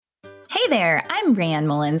Hey there, I'm Rayanne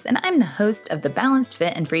Mullins, and I'm the host of the Balanced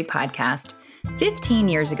Fit and Free podcast. 15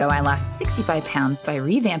 years ago, I lost 65 pounds by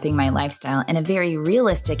revamping my lifestyle in a very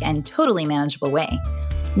realistic and totally manageable way.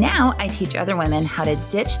 Now, I teach other women how to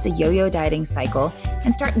ditch the yo-yo dieting cycle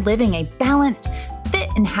and start living a balanced, fit,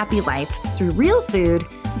 and happy life through real food,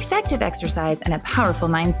 effective exercise, and a powerful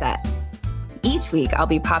mindset. Each week, I'll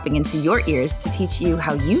be popping into your ears to teach you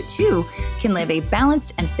how you too can live a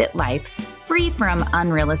balanced and fit life, free from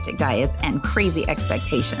unrealistic diets and crazy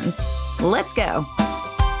expectations. Let's go.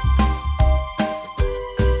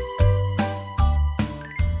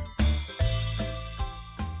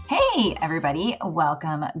 Hey, everybody.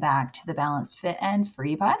 Welcome back to the Balanced Fit and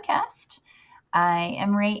Free podcast. I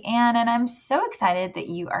am Rayanne, and I'm so excited that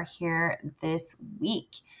you are here this week.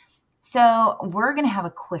 So we're going to have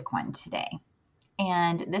a quick one today.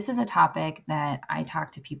 And this is a topic that I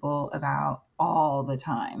talk to people about all the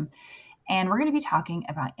time. And we're going to be talking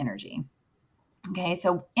about energy. Okay,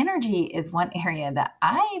 so energy is one area that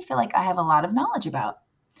I feel like I have a lot of knowledge about.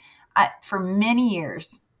 For many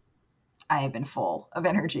years, I have been full of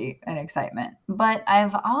energy and excitement, but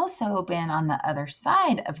I've also been on the other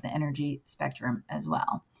side of the energy spectrum as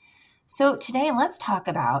well. So today, let's talk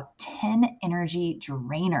about 10 energy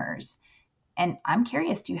drainers. And I'm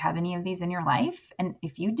curious, do you have any of these in your life? And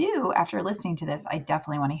if you do, after listening to this, I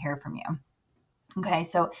definitely want to hear from you. Okay,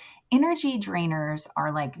 so energy drainers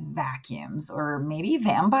are like vacuums or maybe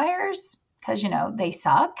vampires because, they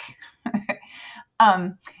suck.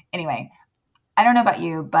 Anyway, I don't know about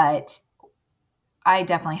you, but I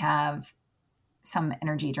definitely have some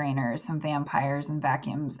energy drainers, some vampires and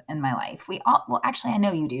vacuums in my life. Actually, I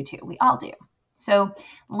know you do too. We all do. So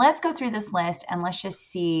let's go through this list and let's just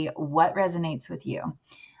see what resonates with you.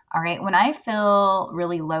 All right, when I feel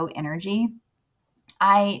really low energy,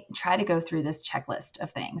 I try to go through this checklist of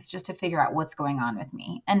things just to figure out what's going on with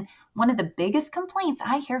me. And one of the biggest complaints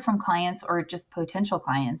I hear from clients or just potential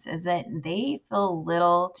clients is that they feel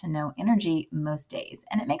little to no energy most days.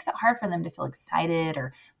 And it makes it hard for them to feel excited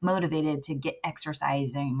or motivated to get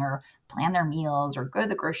exercising or plan their meals or go to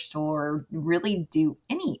the grocery store or really do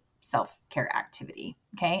any self-care activity.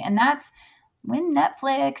 Okay. And that's when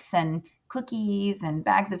Netflix and cookies and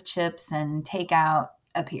bags of chips and takeout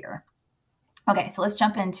appear. Okay, so let's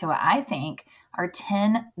jump into what I think are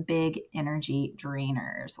 10 big energy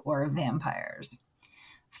drainers or vampires.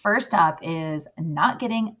 First up is not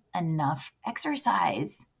getting enough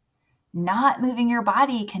exercise. Not moving your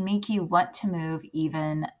body can make you want to move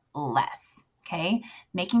even less. Okay,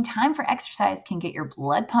 making time for exercise can get your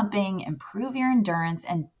blood pumping, improve your endurance,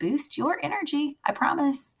 and boost your energy, I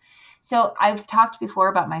promise. So I've talked before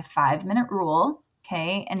about my 5-minute rule.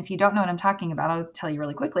 Okay, and if you don't know what I'm talking about, I'll tell you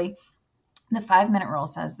really quickly. The 5-minute rule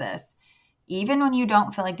says this: even when you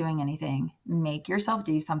don't feel like doing anything, make yourself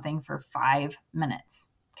do something for 5 minutes.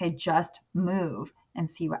 Okay, just move and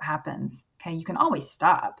see what happens. Okay, you can always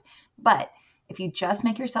stop, but if you just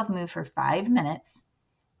make yourself move for 5 minutes,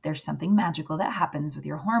 there's something magical that happens with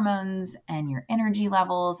your hormones and your energy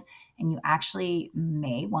levels, and you actually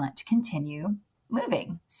may want to continue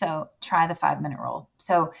moving. So try the 5-minute rule.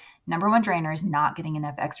 So number one drainer is not getting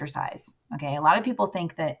enough exercise. Okay, a lot of people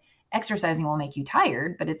think that exercising will make you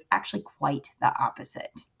tired, but it's actually quite the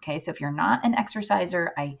opposite. Okay, so if you're not an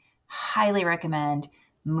exerciser, I highly recommend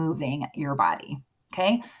moving your body.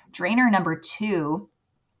 Okay, drainer number 2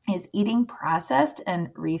 is eating processed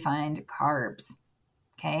and refined carbs.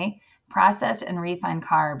 Okay, processed and refined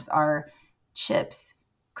carbs are chips,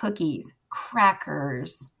 cookies,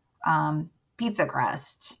 crackers, pizza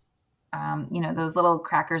crust. Those little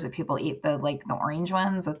crackers that people eat, the orange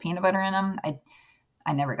ones with peanut butter in them.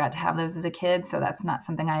 I never got to have those as a kid, so that's not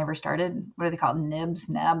something I ever started. What are they called? Nibs,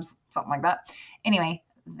 nabs, something like that. Anyway,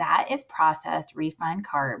 that is processed, refined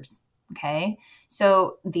carbs, okay?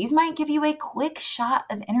 So these might give you a quick shot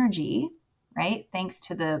of energy, right? Thanks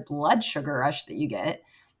to the blood sugar rush that you get.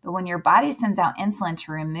 But when your body sends out insulin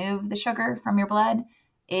to remove the sugar from your blood,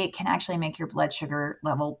 it can actually make your blood sugar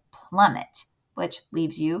level plummet, which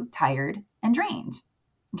leaves you tired and drained.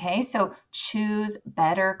 Okay, so choose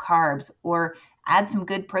better carbs or add some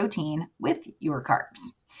good protein with your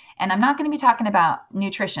carbs. And I'm not going to be talking about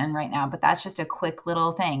nutrition right now, but that's just a quick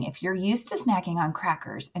little thing. If you're used to snacking on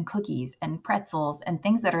crackers and cookies and pretzels and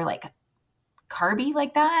things that are like carby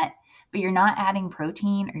like that, but you're not adding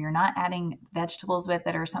protein or you're not adding vegetables with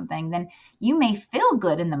it or something, then you may feel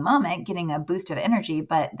good in the moment getting a boost of energy,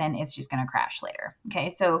 but then it's just going to crash later. Okay,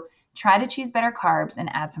 so try to choose better carbs and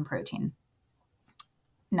add some protein.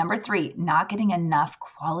 Number 3, not getting enough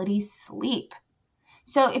quality sleep.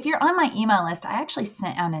 So if you're on my email list, I actually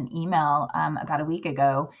sent out an email about a week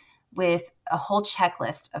ago with a whole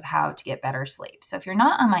checklist of how to get better sleep. So if you're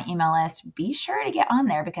not on my email list, be sure to get on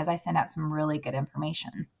there because I send out some really good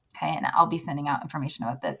information. Okay. And I'll be sending out information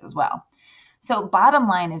about this as well. So bottom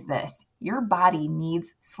line is this: your body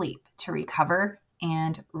needs sleep to recover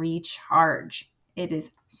and recharge. It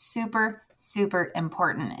is super, super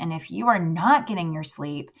important. And if you are not getting your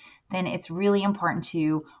sleep, then it's really important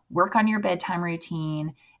to work on your bedtime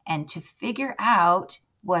routine and to figure out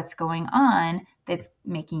what's going on that's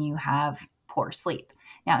making you have poor sleep.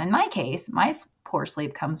 Now, in my case, my poor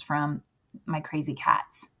sleep comes from my crazy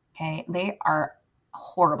cats. Okay. They are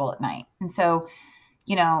horrible at night. And so,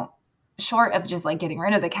 short of just like getting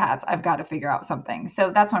rid of the cats, I've got to figure out something.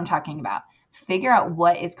 So that's what I'm talking about. Figure out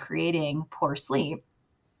what is creating poor sleep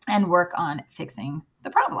and work on fixing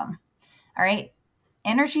the problem. All right.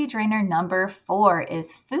 Energy drainer number 4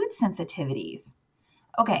 is food sensitivities.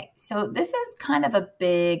 Okay, so this is kind of a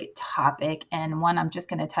big topic and one I'm just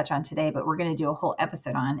going to touch on today, but we're going to do a whole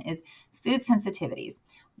episode on is food sensitivities.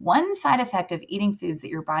 One side effect of eating foods that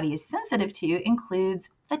your body is sensitive to includes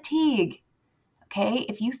fatigue. Okay,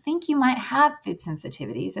 if you think you might have food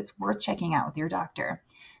sensitivities, it's worth checking out with your doctor.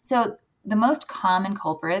 So the most common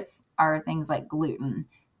culprits are things like gluten,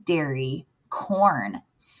 dairy, corn,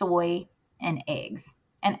 soy, and eggs,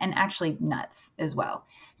 and actually nuts as well.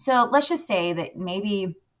 So let's just say that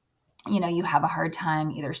maybe, you have a hard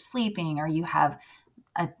time either sleeping, or you have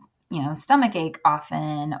a stomach ache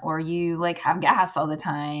often, or you like have gas all the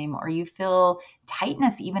time, or you feel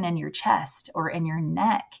tightness even in your chest or in your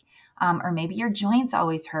neck, or maybe your joints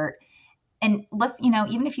always hurt. And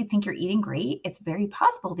even if you think you're eating great, it's very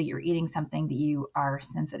possible that you're eating something that you are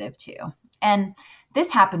sensitive to. And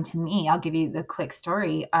this happened to me. I'll give you the quick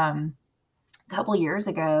story. A couple years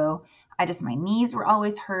ago, my knees were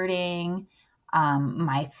always hurting.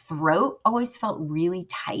 My throat always felt really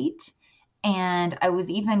tight. And I was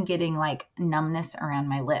even getting like numbness around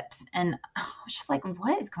my lips. And I was just like,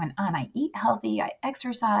 what is going on? I eat healthy, I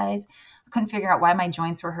exercise. I couldn't figure out why my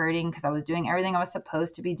joints were hurting because I was doing everything I was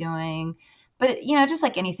supposed to be doing. But, just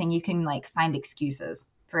like anything, you can like find excuses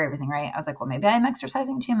for everything, right? I was like, well, maybe I'm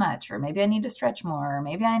exercising too much, or maybe I need to stretch more, or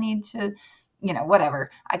maybe I need to, whatever.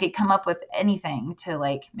 I could come up with anything to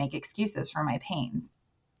like make excuses for my pains.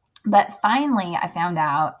 But finally, I found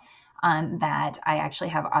out that I actually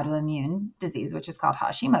have autoimmune disease, which is called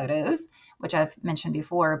Hashimoto's, which I've mentioned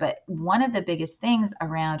before. But one of the biggest things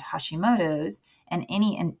around Hashimoto's and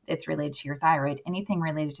it's related to your thyroid, anything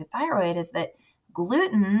related to thyroid, is that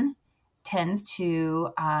gluten tends to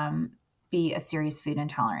be a serious food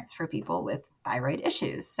intolerance for people with thyroid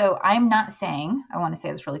issues. So I'm not saying, I want to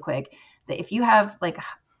say this really quick, that if you have like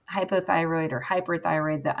hypothyroid or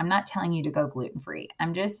hyperthyroid, that I'm not telling you to go gluten-free.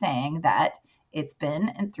 I'm just saying that it's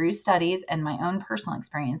been through studies and my own personal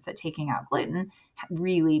experience that taking out gluten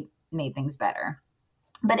really made things better.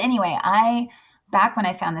 But anyway, back when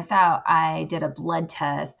I found this out, I did a blood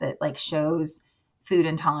test that like shows food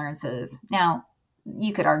intolerances. Now,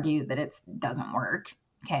 you could argue that it doesn't work,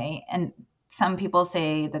 okay? And some people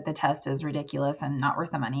say that the test is ridiculous and not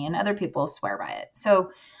worth the money, and other people swear by it.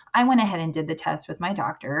 So I went ahead and did the test with my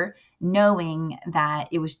doctor, knowing that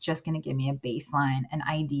it was just going to give me a baseline, an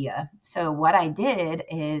idea. So what I did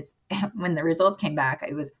is when the results came back,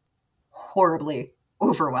 it was horribly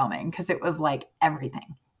overwhelming because it was like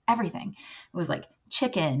everything. It was like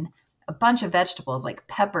chicken, a bunch of vegetables like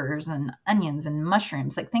peppers and onions and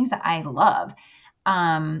mushrooms, like things that I love.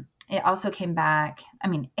 It also came back,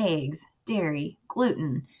 eggs, dairy,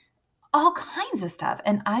 gluten, all kinds of stuff.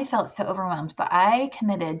 And I felt so overwhelmed, but I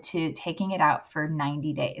committed to taking it out for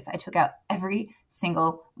 90 days. I took out every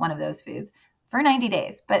single one of those foods for 90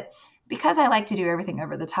 days. But because I like to do everything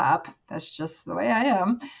over the top, that's just the way I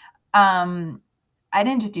am. I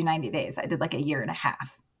didn't just do 90 days. I did like a year and a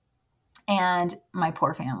half. And my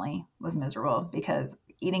poor family was miserable because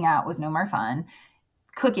eating out was no more fun.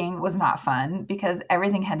 Cooking was not fun because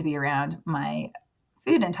everything had to be around my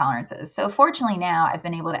food intolerances. So fortunately now I've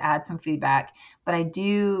been able to add some food back, but I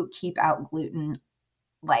do keep out gluten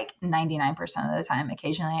like 99% of the time.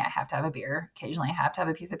 Occasionally I have to have a beer. Occasionally I have to have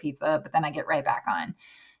a piece of pizza, but then I get right back on.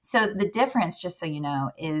 So the difference, just so you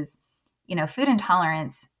know, is, food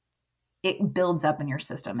intolerance, it builds up in your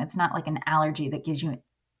system. It's not like an allergy that gives you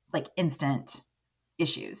like instant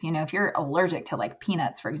issues. If you're allergic to like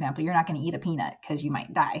peanuts, for example, you're not going to eat a peanut because you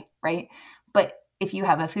might die, right? But if you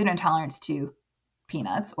have a food intolerance to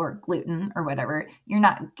peanuts or gluten or whatever, you're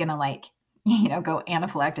not going to like, go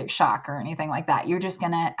anaphylactic shock or anything like that. You're just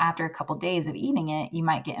going to, after a couple of days of eating it, you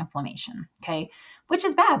might get inflammation. Okay. Which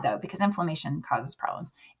is bad though, because inflammation causes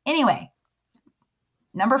problems. Anyway,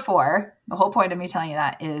 number 4, the whole point of me telling you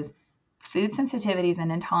that is Food sensitivities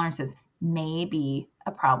and intolerances may be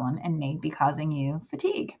a problem and may be causing you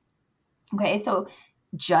fatigue. Okay, so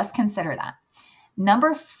just consider that.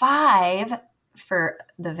 Number 5 for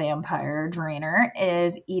the vampire drainer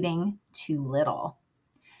is eating too little.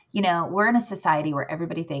 We're in a society where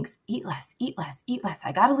everybody thinks, eat less, eat less, eat less.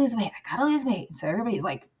 I got to lose weight. I got to lose weight. And so everybody's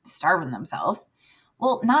like starving themselves.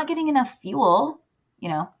 Well, not getting enough fuel,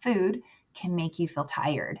 food can make you feel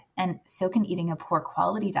tired. And so can eating a poor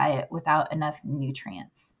quality diet without enough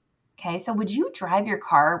nutrients. Okay, so would you drive your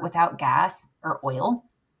car without gas or oil?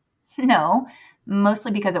 No,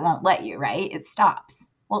 mostly because it won't let you, right? It stops.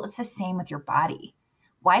 Well, it's the same with your body.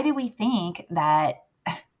 Why do we think that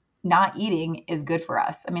not eating is good for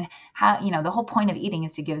us? I mean, the whole point of eating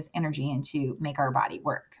is to give us energy and to make our body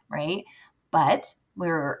work, right? But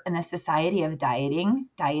we're in a society of dieting.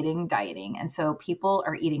 And so people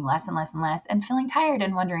are eating less and less and less and feeling tired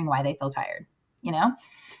and wondering why they feel tired,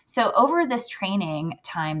 So over this training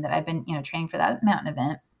time that I've been, training for that mountain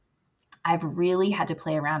event, I've really had to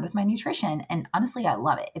play around with my nutrition. And honestly, I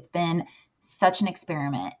love it. It's been such an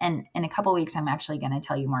experiment. And in a couple of weeks, I'm actually going to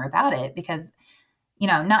tell you more about it because,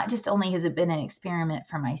 not just only has it been an experiment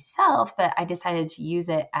for myself, but I decided to use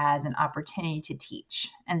it as an opportunity to teach.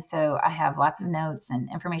 And so I have lots of notes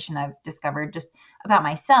and information I've discovered just about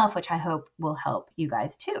myself, which I hope will help you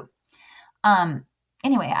guys too.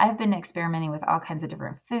 Anyway, I've been experimenting with all kinds of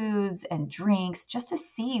different foods and drinks just to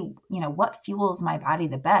see, what fuels my body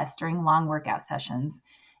the best during long workout sessions.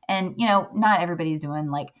 And, not everybody's doing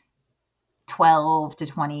like 12 to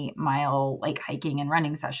 20 mile like hiking and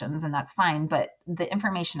running sessions, and that's fine. But the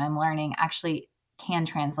information I'm learning actually can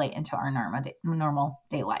translate into our normal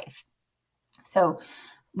day life. So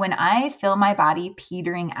when I feel my body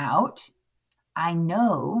petering out, I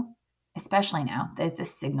know, especially now, that it's a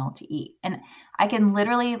signal to eat. And I can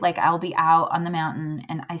literally, I'll be out on the mountain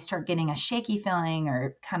and I start getting a shaky feeling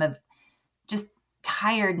or kind of just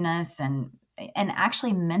tiredness and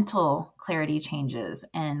actually mental clarity changes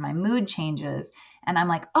and my mood changes. And I'm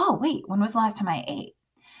like, oh, wait, when was the last time I ate?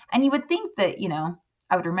 And you would think that,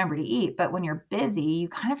 I would remember to eat, but when you're busy, you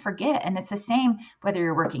kind of forget. And it's the same whether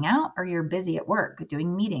you're working out or you're busy at work,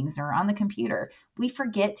 doing meetings or on the computer. We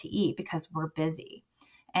forget to eat because we're busy.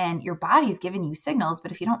 And your body's giving you signals,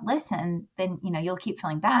 but if you don't listen, then you'll keep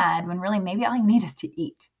feeling bad when really maybe all you need is to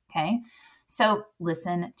eat. Okay. So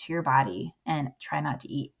listen to your body and try not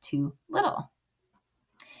to eat too little.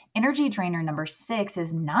 Energy drainer number 6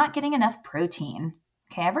 is not getting enough protein.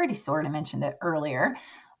 Okay, I've already sort of mentioned it earlier,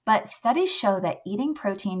 but studies show that eating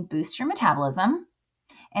protein boosts your metabolism,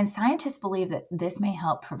 and scientists believe that this may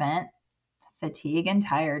help prevent fatigue and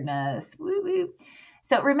tiredness. Woo woo.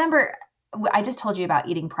 So remember, I just told you about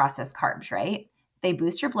eating processed carbs, right? They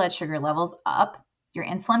boost your blood sugar levels up. Your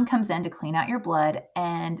insulin comes in to clean out your blood,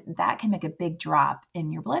 and that can make a big drop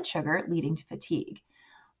in your blood sugar, leading to fatigue.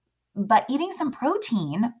 But eating some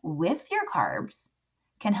protein with your carbs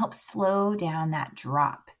can help slow down that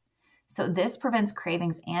drop. So this prevents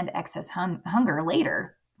cravings and excess hunger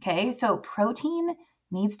later. Okay, so protein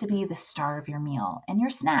needs to be the star of your meal and your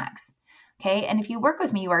snacks. Okay, and if you work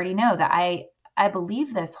with me, you already know that I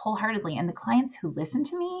believe this wholeheartedly. And the clients who listen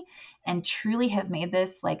to me and truly have made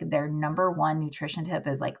this like their number one nutrition tip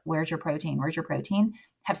is like, where's your protein? Where's your protein?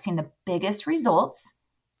 Have seen the biggest results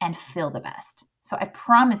and feel the best. So I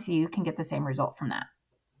promise you can get the same result from that.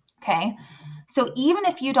 Okay. So even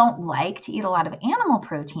if you don't like to eat a lot of animal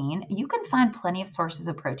protein, you can find plenty of sources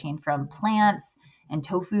of protein from plants and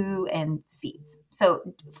tofu and seeds.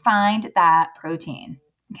 So find that protein.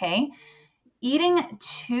 Okay. Drinking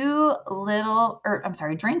too little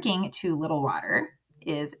water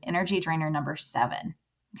is energy drainer number 7.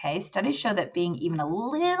 Okay. Studies show that being even a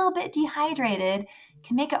little bit dehydrated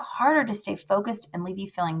can make it harder to stay focused and leave you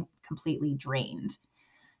feeling completely drained.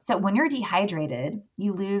 So when you're dehydrated,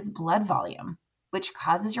 you lose blood volume, which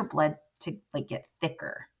causes your blood to get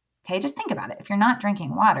thicker. Okay, just think about it. If you're not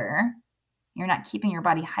drinking water, you're not keeping your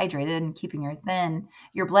body hydrated and keeping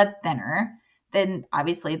your blood thinner, then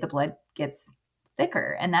obviously the blood gets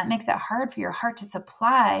thicker, and that makes it hard for your heart to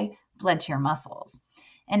supply blood to your muscles.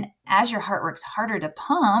 And as your heart works harder to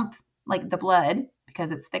pump the blood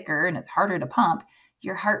because it's thicker and it's harder to pump,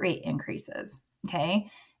 your heart rate increases. Okay.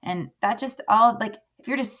 And that just all if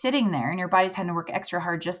you're just sitting there and your body's having to work extra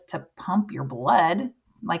hard just to pump your blood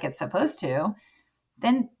like it's supposed to,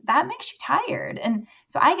 then that makes you tired. And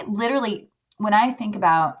so I literally, when I think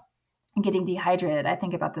about getting dehydrated, I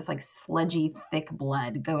think about this sludgy, thick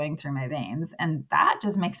blood going through my veins. And that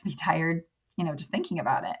just makes me tired, just thinking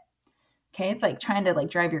about it. Okay. It's like trying to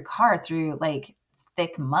drive your car through thick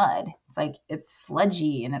thick mud. It's like it's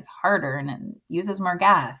sludgy and it's harder and it uses more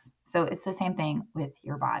gas. So it's the same thing with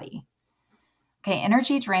your body. Okay,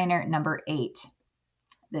 energy drainer number 8.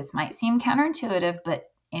 This might seem counterintuitive, but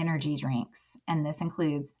energy drinks, and this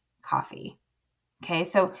includes coffee. Okay,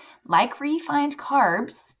 so like refined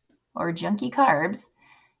carbs or junky carbs,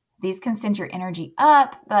 these can send your energy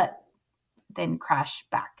up, but then crash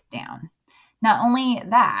back down. Not only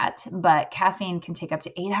that, but caffeine can take up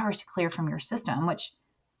to 8 hours to clear from your system, which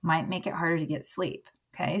might make it harder to get sleep.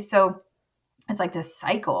 Okay, so it's like this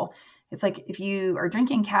cycle. It's like if you are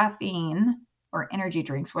drinking caffeine or energy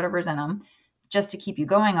drinks, whatever's in them, just to keep you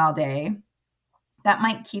going all day, that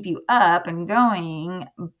might keep you up and going,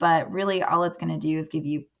 but really all it's going to do is give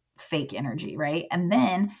you fake energy, right? And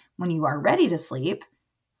then when you are ready to sleep,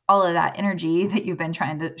 all of that energy that you've been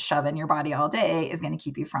trying to shove in your body all day is going to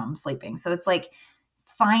keep you from sleeping. So it's like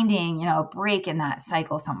finding, a break in that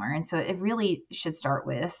cycle somewhere. And so it really should start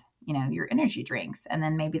with, your energy drinks, and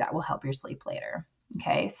then maybe that will help your sleep later.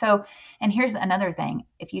 Okay. So, and here's another thing.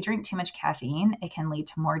 If you drink too much caffeine, it can lead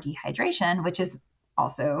to more dehydration, which is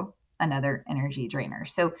also another energy drainer.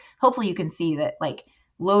 So hopefully you can see that like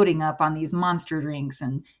loading up on these monster drinks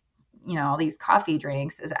and, all these coffee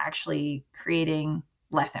drinks is actually creating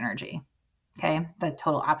less energy. Okay. The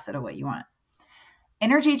total opposite of what you want.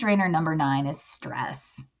 Energy drainer number 9 is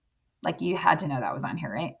stress. Like you had to know that was on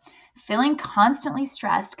here, right? Feeling constantly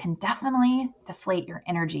stressed can definitely deflate your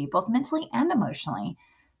energy, both mentally and emotionally.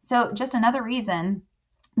 So just another reason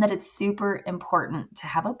that it's super important to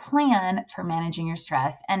have a plan for managing your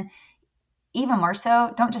stress. And even more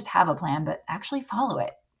so, don't just have a plan, but actually follow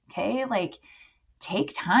it. Okay. Like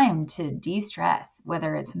take time to de-stress,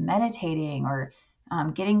 whether it's meditating or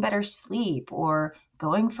getting better sleep or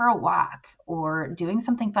going for a walk or doing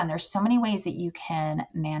something fun. There's so many ways that you can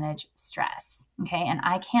manage stress. Okay. And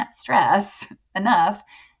I can't stress enough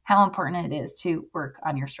how important it is to work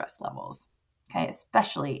on your stress levels. Okay.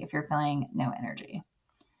 Especially if you're feeling no energy.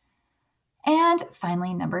 And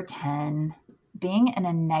finally, number 10, being in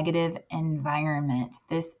a negative environment.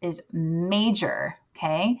 This is major.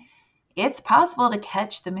 Okay. It's possible to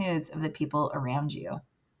catch the moods of the people around you.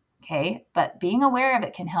 Okay. But being aware of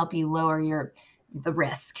it can help you lower the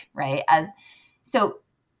risk, right? So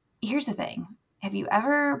here's the thing. Have you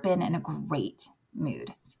ever been in a great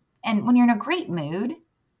mood? And when you're in a great mood,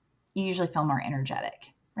 you usually feel more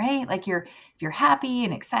energetic, right? Like if you're happy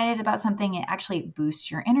and excited about something, it actually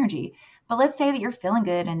boosts your energy. But let's say that you're feeling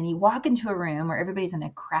good and then you walk into a room where everybody's in a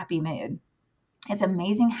crappy mood. It's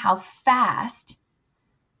amazing how fast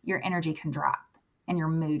your energy can drop and your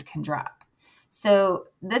mood can drop. So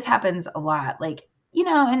this happens a lot,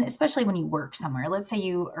 and especially when you work somewhere. Let's say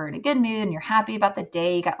you are in a good mood and you're happy about the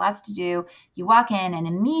day, you got lots to do. You walk in and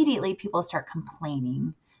immediately people start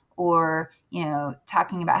complaining or,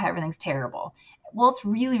 talking about how everything's terrible. Well, it's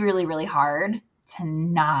really, really, really hard to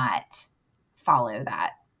not follow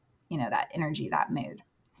that, that energy, that mood.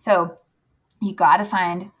 So you got to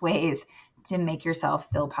find ways to make yourself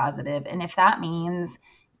feel positive. And if that means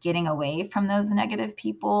getting away from those negative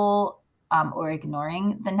people or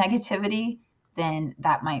ignoring the negativity, then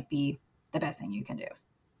that might be the best thing you can do.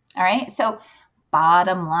 All right. So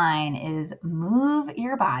bottom line is move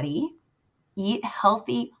your body, eat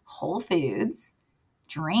healthy whole foods,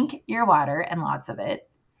 drink your water and lots of it,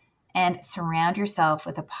 and surround yourself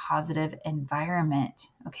with a positive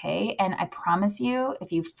environment. Okay. And I promise you,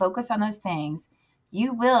 if you focus on those things,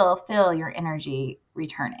 you will feel your energy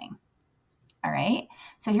returning. All right.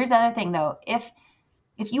 So here's the other thing though.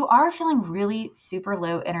 If you are feeling really super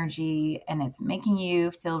low energy and it's making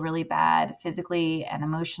you feel really bad physically and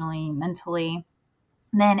emotionally, mentally,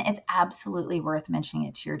 then it's absolutely worth mentioning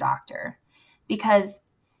it to your doctor because,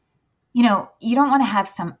 you don't want to have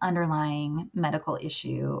some underlying medical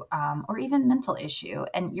issue or even mental issue.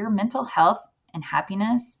 And your mental health and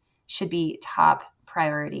happiness should be top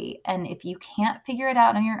priority. And if you can't figure it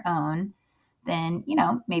out on your own, then,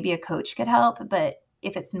 maybe a coach could help. But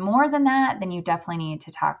if it's more than that, then you definitely need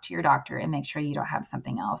to talk to your doctor and make sure you don't have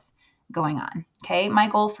something else going on. Okay. My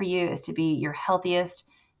goal for you is to be your healthiest,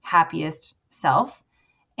 happiest self.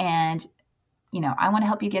 And, I want to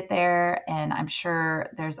help you get there. And I'm sure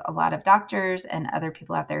there's a lot of doctors and other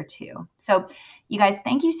people out there too. So you guys,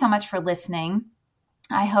 thank you so much for listening.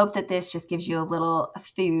 I hope that this just gives you a little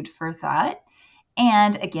food for thought.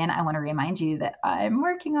 And again, I want to remind you that I'm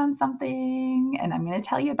working on something and I'm going to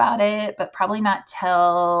tell you about it, but probably not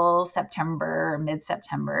till September or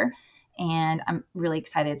mid-September. And I'm really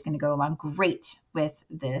excited. It's going to go along great with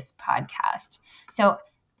this podcast. So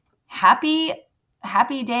happy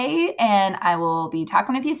day. And I will be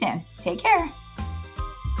talking with you soon. Take care.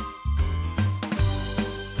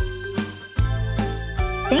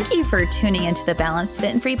 Thank you for tuning into the Balanced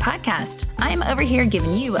Fit and Free podcast. I'm over here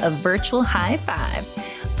giving you a virtual high five.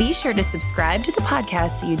 Be sure to subscribe to the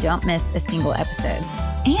podcast so you don't miss a single episode.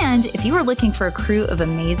 And if you are looking for a crew of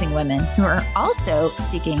amazing women who are also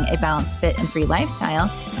seeking a balanced, fit, and free lifestyle,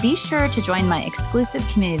 be sure to join my exclusive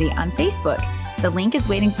community on Facebook. The link is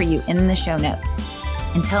waiting for you in the show notes.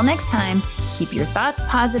 Until next time, keep your thoughts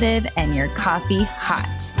positive and your coffee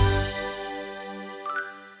hot.